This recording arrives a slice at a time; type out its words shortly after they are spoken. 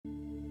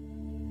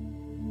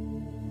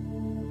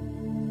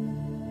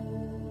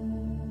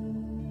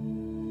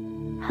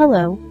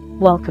Hello,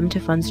 welcome to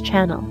Fun's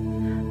channel.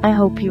 I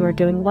hope you are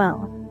doing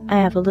well. I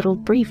have a little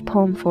brief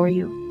poem for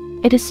you.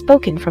 It is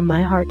spoken from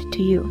my heart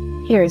to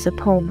you. Here is a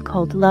poem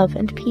called Love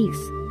and Peace.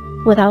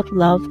 Without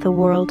love the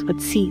world would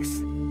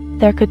cease.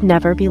 There could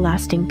never be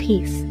lasting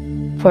peace.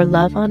 For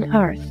love on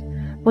earth,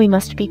 we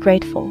must be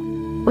grateful.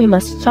 We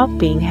must stop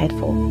being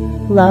hateful.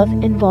 Love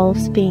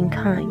involves being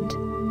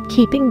kind,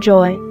 keeping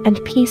joy and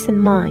peace in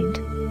mind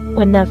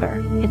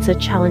whenever it's a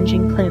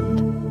challenging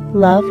climb.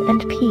 Love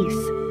and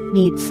peace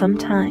needs some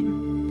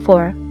time,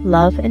 for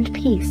love and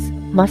peace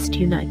must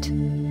unite.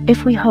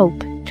 If we hope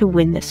to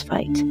win this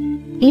fight,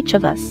 each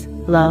of us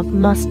love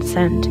must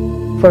send,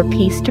 for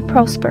peace to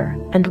prosper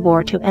and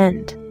war to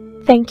end.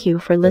 Thank you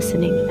for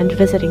listening and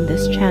visiting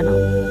this channel.